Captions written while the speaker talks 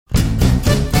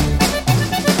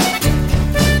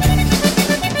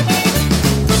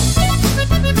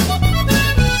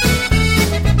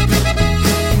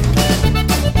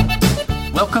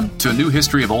to a new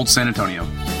history of Old San Antonio,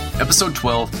 Episode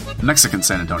 12, Mexican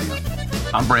San Antonio.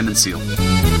 I'm Brandon Seal.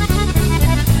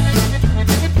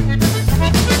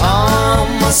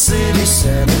 Oh, my city,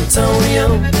 San Antonio.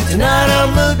 Tonight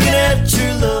I'm looking at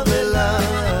your lovely light.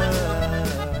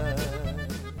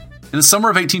 In the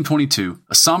summer of 1822,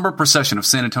 a somber procession of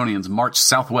San Antonians marched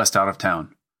southwest out of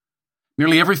town.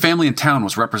 Nearly every family in town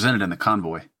was represented in the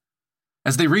convoy.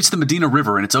 As they reached the Medina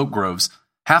River and its oak groves,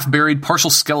 half-buried partial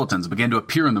skeletons began to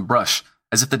appear in the brush,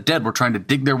 as if the dead were trying to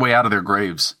dig their way out of their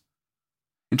graves.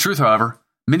 In truth, however,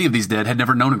 many of these dead had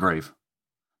never known a grave.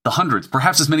 The hundreds,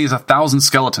 perhaps as many as 1,000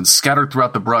 skeletons scattered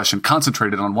throughout the brush and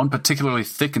concentrated on one particularly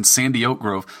thick and sandy oak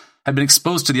grove had been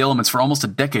exposed to the elements for almost a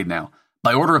decade now,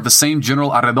 by order of the same General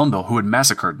Arredondo who had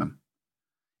massacred them.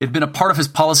 It had been a part of his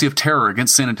policy of terror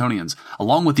against San Antonians,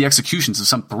 along with the executions of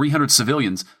some 300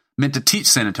 civilians, meant to teach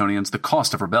San Antonians the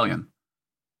cost of rebellion.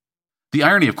 The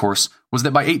irony, of course, was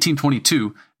that by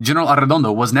 1822, General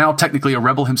Arredondo was now technically a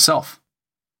rebel himself.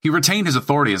 He retained his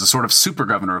authority as a sort of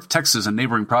super-governor of Texas and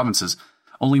neighboring provinces,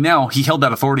 only now he held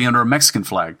that authority under a Mexican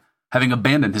flag, having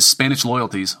abandoned his Spanish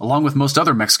loyalties along with most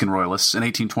other Mexican royalists in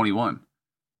 1821.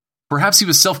 Perhaps he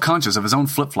was self-conscious of his own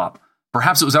flip-flop,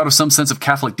 perhaps it was out of some sense of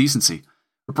Catholic decency,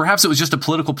 or perhaps it was just a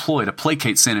political ploy to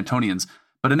placate San Antonians,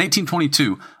 but in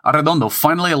 1822, Arredondo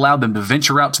finally allowed them to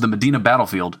venture out to the Medina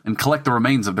battlefield and collect the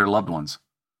remains of their loved ones.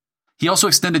 He also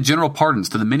extended general pardons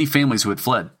to the many families who had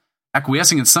fled,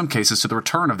 acquiescing in some cases to the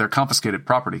return of their confiscated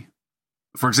property.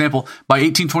 For example, by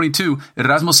 1822,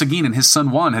 Erasmo Seguin and his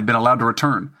son Juan had been allowed to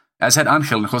return, as had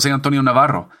Angel and José Antonio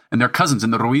Navarro and their cousins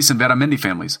in the Ruiz and Veramendi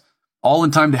families, all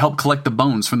in time to help collect the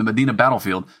bones from the Medina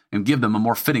battlefield and give them a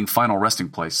more fitting final resting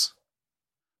place.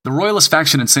 The Royalist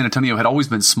faction in San Antonio had always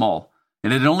been small,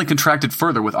 and it had only contracted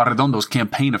further with Arredondo's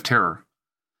campaign of terror.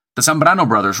 The Zambrano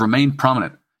brothers remained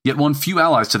prominent, yet won few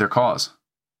allies to their cause.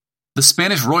 The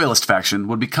Spanish Royalist faction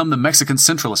would become the Mexican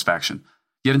Centralist faction,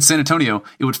 yet in San Antonio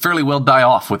it would fairly well die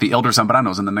off with the elder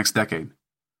Zambranos in the next decade.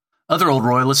 Other old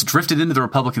Royalists drifted into the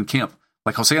Republican camp,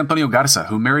 like José Antonio Garza,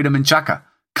 who married a Menchaca,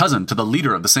 cousin to the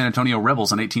leader of the San Antonio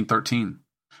rebels in 1813.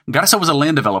 Garza was a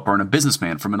land developer and a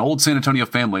businessman from an old San Antonio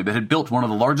family that had built one of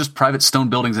the largest private stone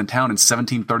buildings in town in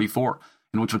 1734,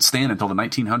 and which would stand until the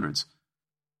 1900s.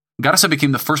 Garza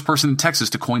became the first person in Texas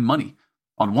to coin money.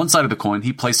 On one side of the coin,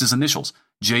 he placed his initials,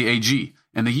 JAG,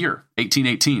 and the year,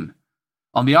 1818.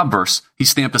 On the obverse, he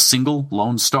stamped a single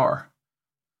lone star.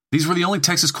 These were the only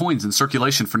Texas coins in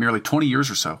circulation for nearly 20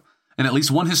 years or so, and at least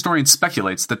one historian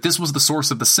speculates that this was the source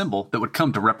of the symbol that would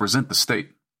come to represent the state.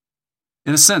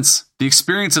 In a sense, the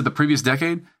experience of the previous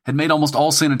decade had made almost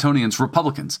all San Antonians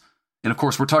Republicans, and of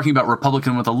course we're talking about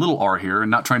Republican with a little R here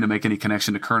and not trying to make any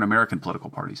connection to current American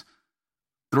political parties.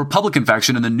 The Republican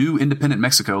faction in the new independent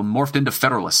Mexico morphed into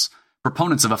Federalists,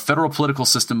 proponents of a federal political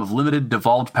system of limited,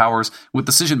 devolved powers with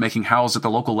decision-making housed at the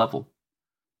local level.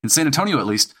 In San Antonio, at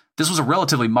least, this was a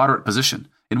relatively moderate position,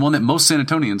 and one that most San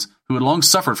Antonians, who had long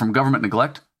suffered from government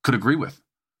neglect, could agree with.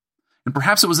 And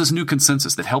perhaps it was this new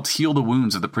consensus that helped heal the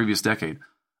wounds of the previous decade,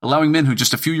 allowing men who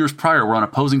just a few years prior were on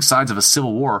opposing sides of a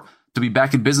civil war to be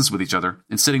back in business with each other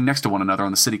and sitting next to one another on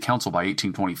the city council by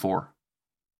 1824.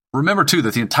 Remember, too,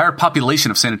 that the entire population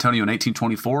of San Antonio in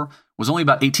 1824 was only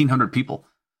about 1,800 people,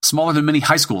 smaller than many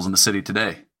high schools in the city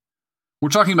today. We're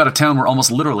talking about a town where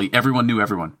almost literally everyone knew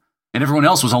everyone, and everyone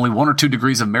else was only 1 or 2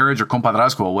 degrees of marriage or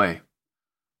compadrazgo away.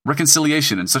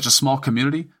 Reconciliation in such a small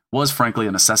community was, frankly,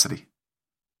 a necessity.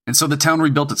 And so the town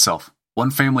rebuilt itself, one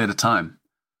family at a time.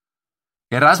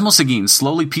 Erasmo Seguin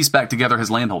slowly pieced back together his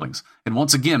landholdings, and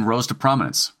once again rose to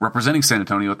prominence, representing San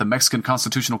Antonio at the Mexican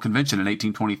Constitutional Convention in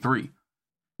 1823.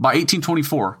 By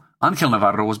 1824, Angel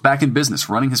Navarro was back in business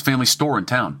running his family store in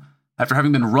town, after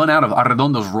having been run out of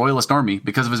Arredondo's Royalist army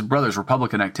because of his brother's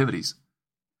Republican activities.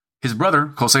 His brother,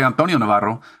 José Antonio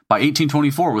Navarro, by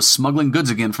 1824 was smuggling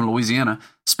goods again from Louisiana,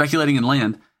 speculating in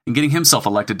land, and getting himself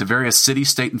elected to various city,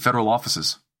 state, and federal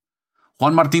offices.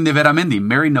 Juan Martín de Veramendi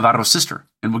married Navarro's sister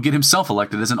and would get himself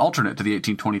elected as an alternate to the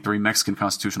 1823 Mexican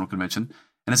Constitutional Convention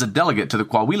and as a delegate to the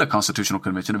Coahuila Constitutional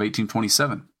Convention of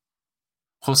 1827.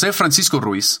 José Francisco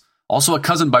Ruiz, also a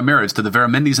cousin by marriage to the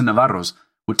Veramendis and Navarros,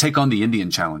 would take on the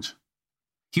Indian challenge.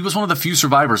 He was one of the few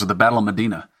survivors of the Battle of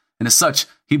Medina, and as such,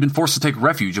 he'd been forced to take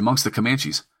refuge amongst the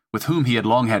Comanches, with whom he had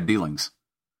long had dealings.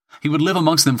 He would live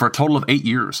amongst them for a total of 8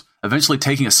 years, eventually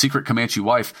taking a secret Comanche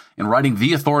wife and writing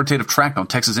the authoritative tract on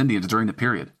Texas Indians during the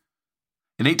period.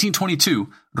 In 1822,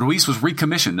 Ruiz was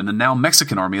recommissioned in the now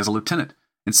Mexican army as a lieutenant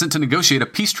and sent to negotiate a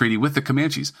peace treaty with the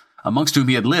Comanches, amongst whom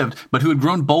he had lived but who had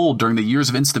grown bold during the years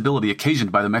of instability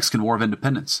occasioned by the Mexican War of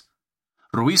Independence.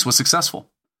 Ruiz was successful.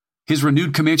 His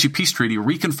renewed Comanche peace treaty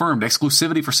reconfirmed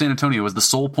exclusivity for San Antonio as the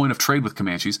sole point of trade with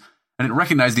Comanches, and it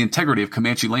recognized the integrity of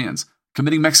Comanche lands,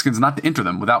 committing Mexicans not to enter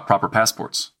them without proper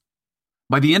passports.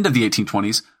 By the end of the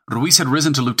 1820s, Ruiz had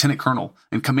risen to lieutenant colonel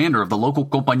and commander of the local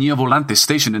Compañía Volante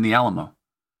stationed in the Alamo.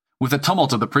 With the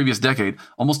tumult of the previous decade,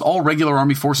 almost all regular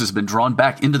army forces had been drawn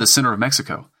back into the center of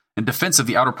Mexico, and defense of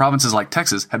the outer provinces like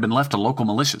Texas had been left to local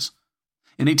militias.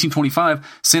 In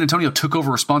 1825, San Antonio took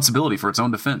over responsibility for its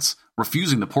own defense,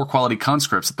 refusing the poor-quality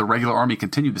conscripts that the regular army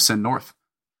continued to send north.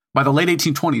 By the late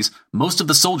 1820s, most of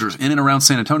the soldiers in and around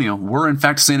San Antonio were in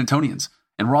fact San Antonians,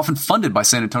 and were often funded by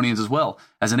San Antonians as well,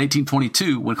 as in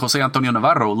 1822 when José Antonio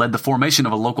Navarro led the formation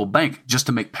of a local bank just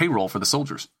to make payroll for the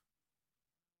soldiers.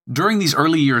 During these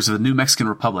early years of the new Mexican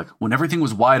Republic, when everything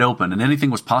was wide open and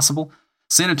anything was possible,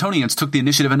 San Antonians took the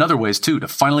initiative in other ways too to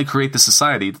finally create the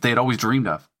society that they had always dreamed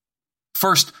of.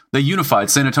 First, they unified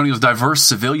San Antonio's diverse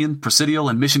civilian, presidial,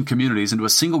 and mission communities into a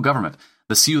single government,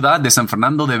 the Ciudad de San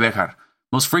Fernando de Béjar,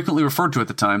 most frequently referred to at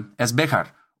the time as Béjar,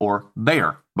 or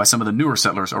Béjar, by some of the newer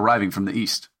settlers arriving from the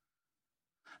east.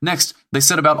 Next, they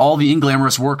set about all the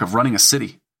inglamorous work of running a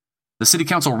city. The city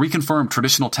council reconfirmed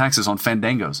traditional taxes on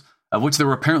fandangos, of which there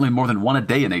were apparently more than one a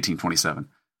day in 1827,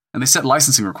 and they set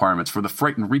licensing requirements for the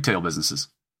freight and retail businesses.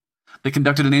 They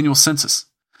conducted an annual census.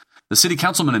 The city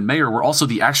councilman and mayor were also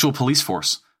the actual police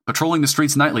force, patrolling the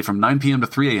streets nightly from 9 p.m. to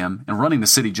 3 a.m. and running the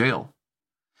city jail.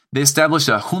 They established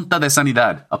a Junta de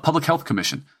Sanidad, a public health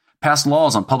commission, passed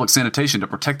laws on public sanitation to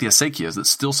protect the acequias that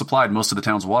still supplied most of the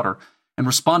town's water, and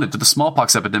responded to the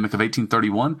smallpox epidemic of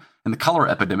 1831 and the cholera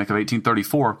epidemic of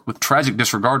 1834 with tragic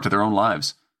disregard to their own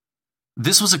lives.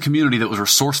 This was a community that was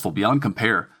resourceful beyond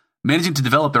compare, managing to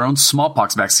develop their own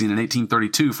smallpox vaccine in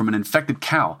 1832 from an infected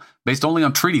cow based only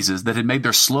on treatises that had made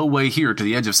their slow way here to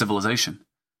the edge of civilization.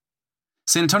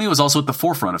 San Antonio was also at the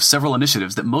forefront of several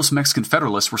initiatives that most Mexican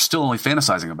Federalists were still only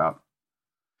fantasizing about.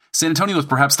 San Antonio was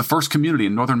perhaps the first community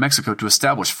in northern Mexico to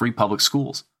establish free public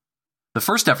schools. The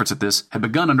first efforts at this had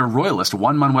begun under Royalist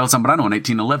Juan Manuel Zambrano in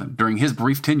 1811 during his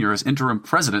brief tenure as interim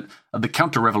president of the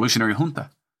Counter-Revolutionary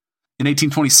Junta. In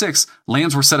 1826,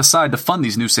 lands were set aside to fund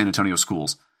these new San Antonio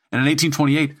schools, and in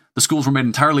 1828, the schools were made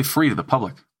entirely free to the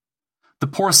public. The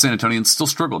poorest San Antonians still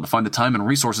struggled to find the time and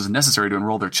resources necessary to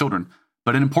enroll their children,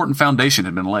 but an important foundation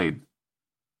had been laid.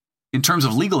 In terms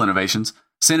of legal innovations,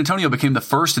 San Antonio became the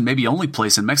first and maybe only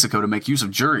place in Mexico to make use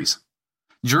of juries.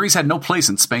 Juries had no place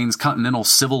in Spain's continental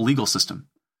civil legal system.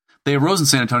 They arose in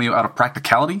San Antonio out of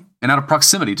practicality and out of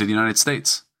proximity to the United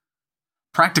States.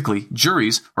 Practically,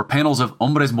 juries, or panels of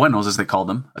hombres buenos as they called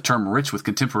them, a term rich with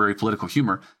contemporary political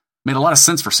humor, made a lot of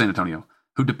sense for San Antonio,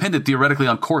 who depended theoretically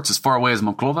on courts as far away as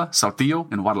Monclova,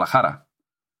 Saltillo, and Guadalajara.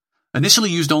 Initially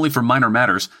used only for minor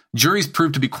matters, juries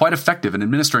proved to be quite effective in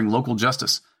administering local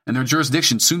justice, and their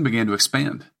jurisdiction soon began to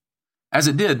expand. As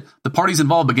it did, the parties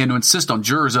involved began to insist on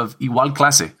jurors of igual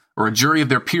clase, or a jury of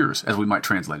their peers, as we might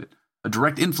translate it, a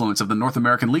direct influence of the North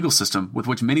American legal system with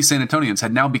which many San Antonians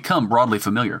had now become broadly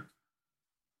familiar.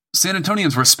 San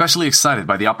Antonians were especially excited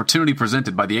by the opportunity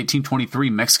presented by the 1823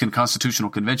 Mexican Constitutional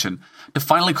Convention to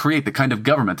finally create the kind of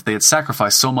government that they had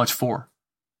sacrificed so much for.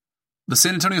 The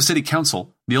San Antonio City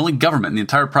Council, the only government in the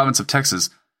entire province of Texas,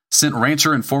 sent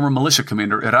rancher and former militia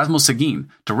commander Erasmo Seguin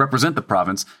to represent the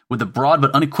province with the broad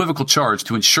but unequivocal charge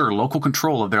to ensure local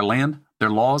control of their land, their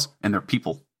laws, and their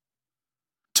people.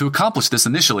 To accomplish this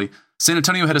initially, San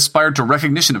Antonio had aspired to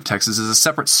recognition of Texas as a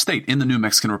separate state in the new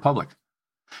Mexican Republic.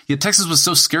 Yet Texas was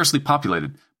so scarcely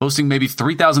populated, boasting maybe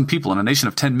 3,000 people in a nation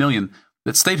of 10 million,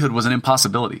 that statehood was an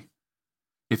impossibility.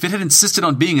 If it had insisted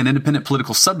on being an independent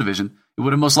political subdivision, it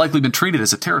would have most likely been treated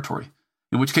as a territory,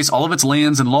 in which case all of its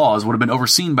lands and laws would have been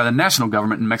overseen by the national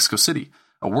government in Mexico City,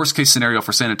 a worst-case scenario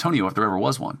for San Antonio if there ever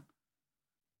was one.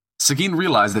 Seguin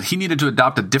realized that he needed to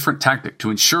adopt a different tactic to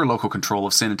ensure local control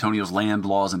of San Antonio's land,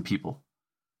 laws, and people.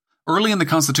 Early in the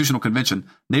Constitutional Convention,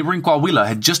 neighboring Coahuila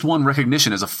had just won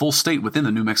recognition as a full state within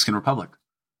the new Mexican Republic.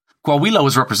 Coahuila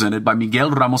was represented by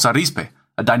Miguel Ramos Arizpe,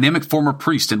 a dynamic former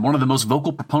priest and one of the most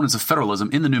vocal proponents of federalism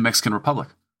in the new Mexican Republic.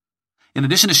 In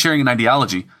addition to sharing an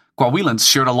ideology, Coahuilans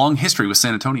shared a long history with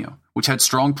San Antonio, which had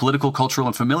strong political, cultural,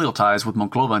 and familial ties with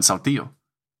Monclova and Saltillo.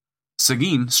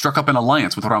 Seguin struck up an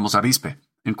alliance with Ramos Arizpe,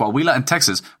 and Coahuila and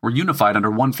Texas were unified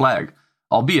under one flag,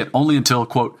 albeit only until,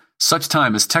 quote, such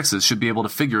time as Texas should be able to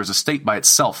figure as a state by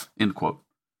itself, end quote.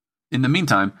 In the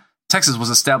meantime, Texas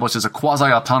was established as a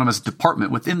quasi-autonomous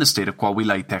department within the state of Coahuila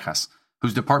y Texas,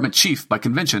 whose department chief, by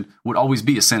convention, would always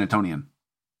be a San Antonian.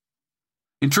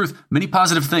 In truth, many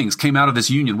positive things came out of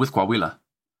this union with Coahuila.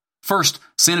 First,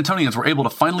 San Antonians were able to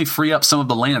finally free up some of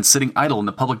the land sitting idle in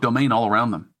the public domain all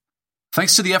around them.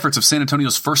 Thanks to the efforts of San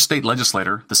Antonio's first state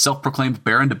legislator, the self-proclaimed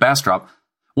Baron de Bastrop,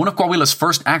 One of Coahuila's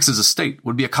first acts as a state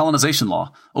would be a colonization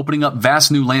law, opening up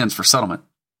vast new lands for settlement.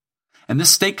 And this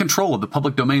state control of the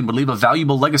public domain would leave a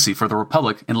valuable legacy for the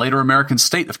Republic and later American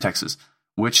state of Texas,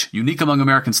 which, unique among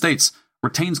American states,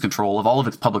 retains control of all of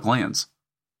its public lands.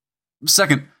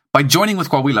 Second, by joining with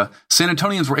Coahuila, San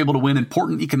Antonians were able to win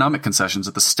important economic concessions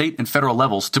at the state and federal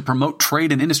levels to promote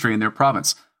trade and industry in their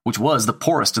province, which was the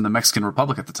poorest in the Mexican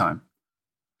Republic at the time.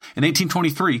 In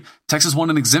 1823, Texas won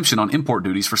an exemption on import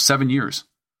duties for 7 years.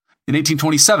 In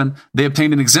 1827, they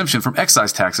obtained an exemption from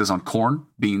excise taxes on corn,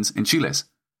 beans, and chiles.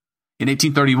 In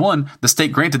 1831, the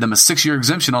state granted them a 6-year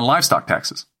exemption on livestock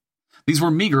taxes. These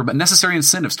were meager but necessary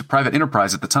incentives to private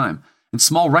enterprise at the time, and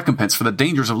small recompense for the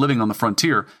dangers of living on the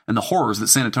frontier and the horrors that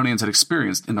San Antonians had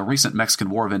experienced in the recent Mexican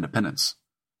War of Independence.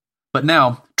 But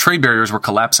now, trade barriers were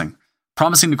collapsing,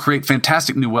 promising to create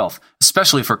fantastic new wealth,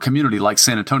 especially for a community like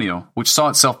San Antonio, which saw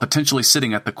itself potentially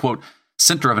sitting at the, quote,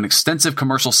 center of an extensive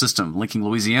commercial system linking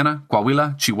Louisiana,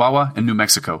 Coahuila, Chihuahua, and New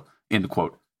Mexico, end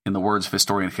quote, in the words of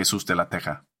historian Jesus de la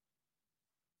Teja.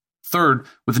 Third,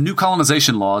 with new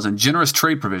colonization laws and generous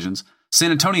trade provisions,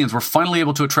 San Antonians were finally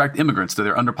able to attract immigrants to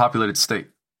their underpopulated state.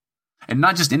 And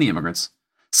not just any immigrants.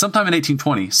 Sometime in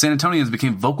 1820, San Antonians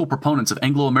became vocal proponents of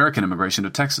Anglo-American immigration to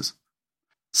Texas.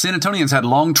 San Antonians had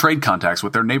long trade contacts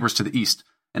with their neighbors to the east,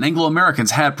 and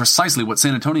Anglo-Americans had precisely what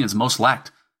San Antonians most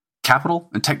lacked: capital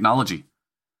and technology.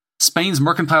 Spain's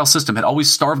mercantile system had always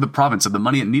starved the province of the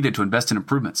money it needed to invest in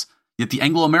improvements, yet the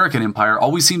Anglo-American empire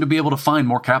always seemed to be able to find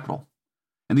more capital.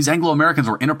 And these Anglo-Americans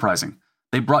were enterprising.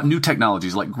 They brought new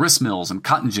technologies like grist mills and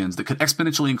cotton gins that could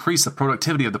exponentially increase the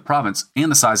productivity of the province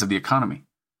and the size of the economy.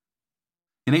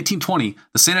 In 1820,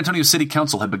 the San Antonio City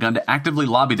Council had begun to actively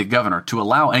lobby the governor to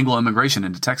allow Anglo immigration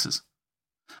into Texas.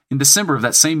 In December of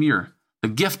that same year, the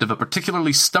gift of a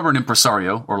particularly stubborn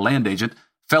impresario, or land agent,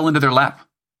 fell into their lap.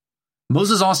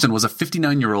 Moses Austin was a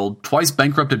 59-year-old, twice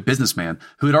bankrupted businessman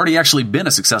who had already actually been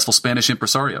a successful Spanish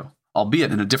impresario,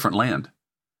 albeit in a different land.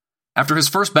 After his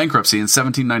first bankruptcy in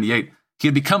 1798, he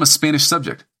had become a Spanish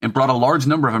subject and brought a large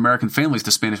number of American families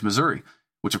to Spanish Missouri,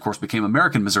 which of course became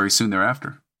American Missouri soon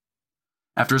thereafter.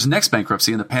 After his next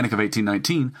bankruptcy in the Panic of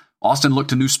 1819, Austin looked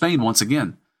to New Spain once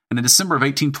again, and in December of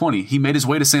 1820 he made his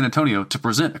way to San Antonio to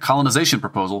present a colonization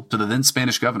proposal to the then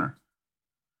Spanish governor.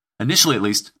 Initially at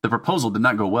least, the proposal did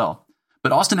not go well,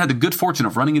 but Austin had the good fortune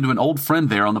of running into an old friend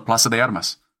there on the Plaza de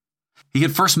Armas. He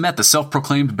had first met the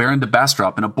self-proclaimed Baron de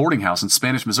Bastrop in a boarding house in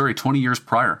Spanish Missouri 20 years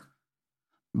prior.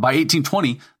 By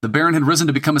 1820, the Baron had risen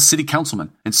to become a city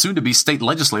councilman and soon to be state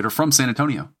legislator from San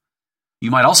Antonio. You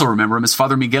might also remember him as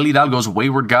Father Miguel Hidalgo's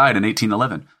wayward guide in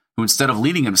 1811, who instead of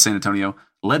leading him to San Antonio,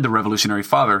 led the revolutionary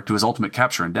father to his ultimate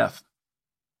capture and death.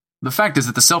 The fact is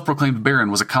that the self-proclaimed Baron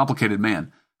was a complicated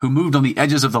man, who moved on the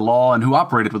edges of the law and who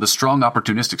operated with a strong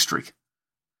opportunistic streak.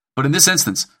 But in this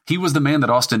instance, he was the man that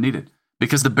Austin needed,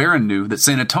 because the Baron knew that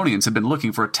San Antonians had been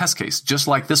looking for a test case just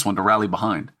like this one to rally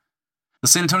behind. The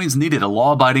San Antonians needed a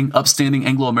law-abiding, upstanding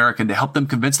Anglo-American to help them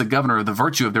convince the governor of the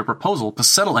virtue of their proposal to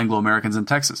settle Anglo-Americans in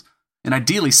Texas, and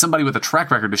ideally somebody with a track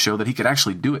record to show that he could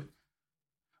actually do it.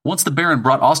 Once the Baron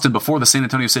brought Austin before the San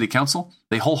Antonio City Council,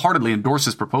 they wholeheartedly endorsed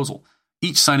his proposal,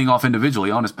 each signing off individually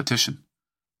on his petition.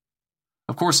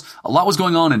 Of course, a lot was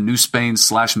going on in New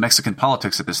Spain/Mexican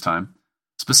politics at this time.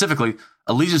 Specifically,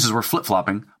 allegiances were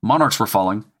flip-flopping, monarchs were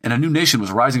falling, and a new nation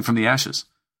was rising from the ashes.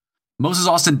 Moses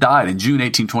Austin died in June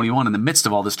 1821 in the midst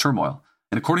of all this turmoil,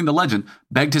 and according to legend,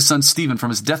 begged his son Stephen from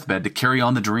his deathbed to carry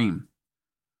on the dream.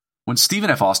 When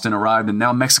Stephen F. Austin arrived in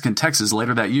now Mexican Texas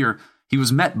later that year, he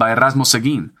was met by Erasmo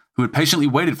Seguin, who had patiently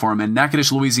waited for him in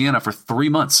Natchitoches, Louisiana for 3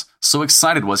 months, so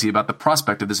excited was he about the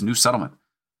prospect of this new settlement.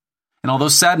 And although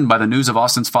saddened by the news of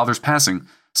Austin's father's passing,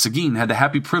 Seguin had the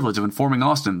happy privilege of informing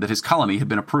Austin that his colony had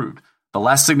been approved, the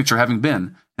last signature having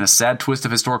been, in a sad twist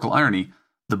of historical irony,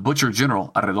 the Butcher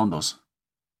General Arredondo's.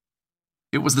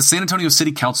 It was the San Antonio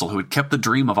City Council who had kept the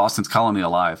dream of Austin's colony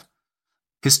alive.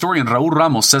 Historian Raul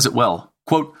Ramos says it well,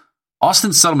 quote,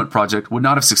 Austin's settlement project would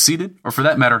not have succeeded, or for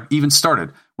that matter, even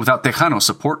started, without Tejano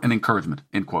support and encouragement,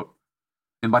 end quote.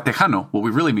 And by Tejano, what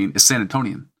we really mean is San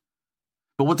Antonian.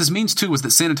 But what this means, too, was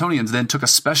that San Antonians then took a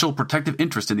special protective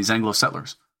interest in these Anglo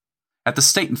settlers. At the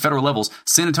state and federal levels,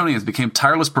 San Antonians became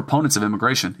tireless proponents of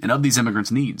immigration and of these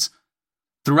immigrants' needs.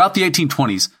 Throughout the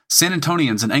 1820s, San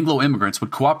Antonians and Anglo immigrants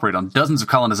would cooperate on dozens of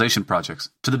colonization projects,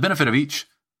 to the benefit of each.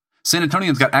 San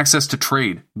Antonians got access to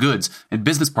trade, goods, and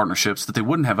business partnerships that they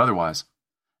wouldn't have otherwise.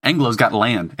 Anglos got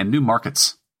land and new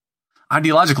markets.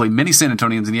 Ideologically, many San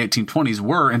Antonians in the 1820s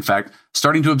were, in fact,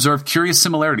 starting to observe curious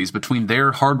similarities between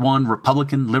their hard-won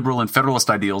Republican, liberal, and Federalist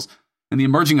ideals and the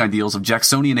emerging ideals of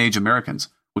Jacksonian-age Americans,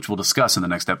 which we'll discuss in the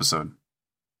next episode.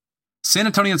 San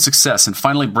Antonians' success in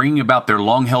finally bringing about their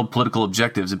long-held political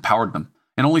objectives empowered them,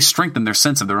 and only strengthened their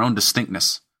sense of their own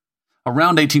distinctness.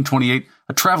 Around 1828,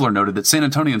 a traveler noted that San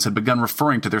Antonians had begun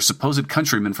referring to their supposed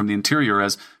countrymen from the interior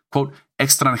as, quote,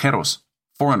 extranjeros,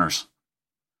 foreigners.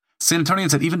 San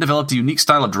Antonians had even developed a unique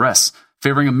style of dress,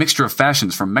 favoring a mixture of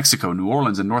fashions from Mexico, New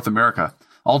Orleans, and North America,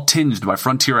 all tinged by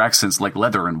frontier accents like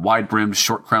leather and wide-brimmed,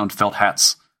 short-crowned felt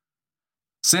hats.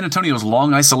 San Antonio's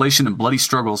long isolation and bloody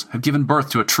struggles had given birth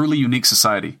to a truly unique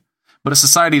society, but a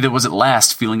society that was at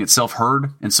last feeling itself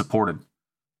heard and supported.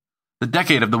 The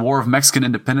decade of the War of Mexican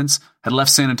Independence had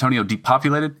left San Antonio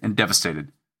depopulated and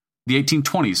devastated. The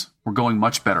 1820s were going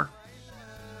much better.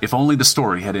 If only the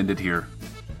story had ended here.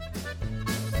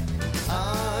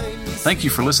 Thank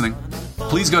you for listening.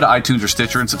 Please go to iTunes or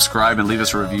Stitcher and subscribe and leave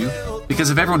us a review,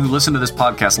 because if everyone who listened to this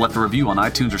podcast left a review on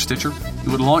iTunes or Stitcher, it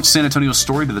would launch San Antonio's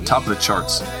story to the top of the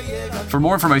charts. For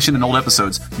more information and old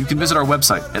episodes, you can visit our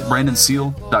website at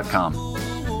brandonseal.com.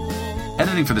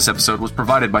 Editing for this episode was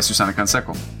provided by Susana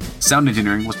Canseco. Sound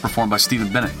engineering was performed by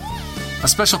Stephen Bennett. A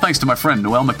special thanks to my friend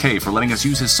Noel McKay for letting us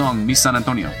use his song Mi San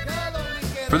Antonio.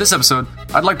 For this episode,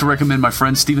 I'd like to recommend my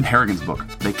friend Stephen Harrigan's book,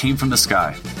 They Came from the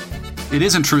Sky. It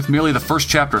is, in truth, merely the first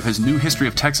chapter of his new History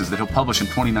of Texas that he'll publish in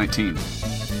 2019.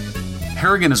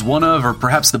 Harrigan is one of, or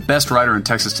perhaps the best writer in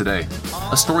Texas today,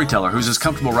 a storyteller who's as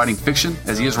comfortable writing fiction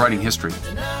as he is writing history.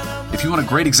 If you want a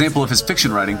great example of his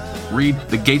fiction writing, read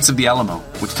The Gates of the Alamo,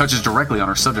 which touches directly on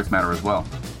our subject matter as well.